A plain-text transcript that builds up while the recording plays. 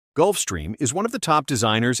Gulfstream is one of the top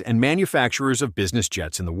designers and manufacturers of business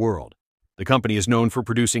jets in the world. The company is known for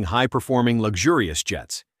producing high-performing, luxurious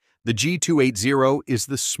jets. The G280 is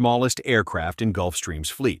the smallest aircraft in Gulfstream's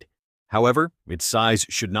fleet. However, its size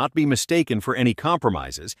should not be mistaken for any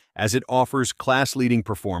compromises, as it offers class-leading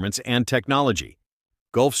performance and technology.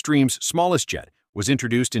 Gulfstream's smallest jet was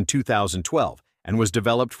introduced in 2012 and was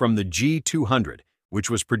developed from the G200, which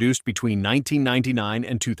was produced between 1999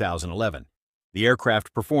 and 2011. The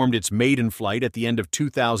aircraft performed its maiden flight at the end of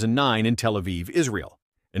 2009 in Tel Aviv, Israel.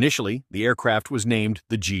 Initially, the aircraft was named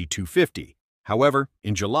the G250. However,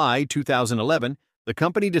 in July 2011, the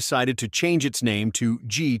company decided to change its name to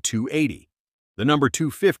G280. The number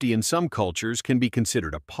 250 in some cultures can be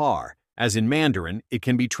considered a par, as in Mandarin it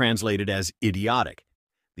can be translated as idiotic.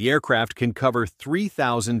 The aircraft can cover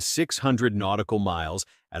 3,600 nautical miles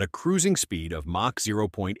at a cruising speed of Mach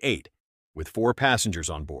 0.8, with 4 passengers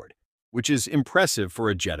on board, which is impressive for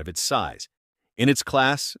a jet of its size. In its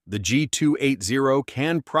class, the G280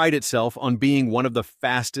 can pride itself on being one of the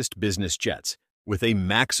fastest business jets, with a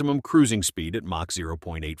maximum cruising speed at Mach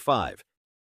 0.85.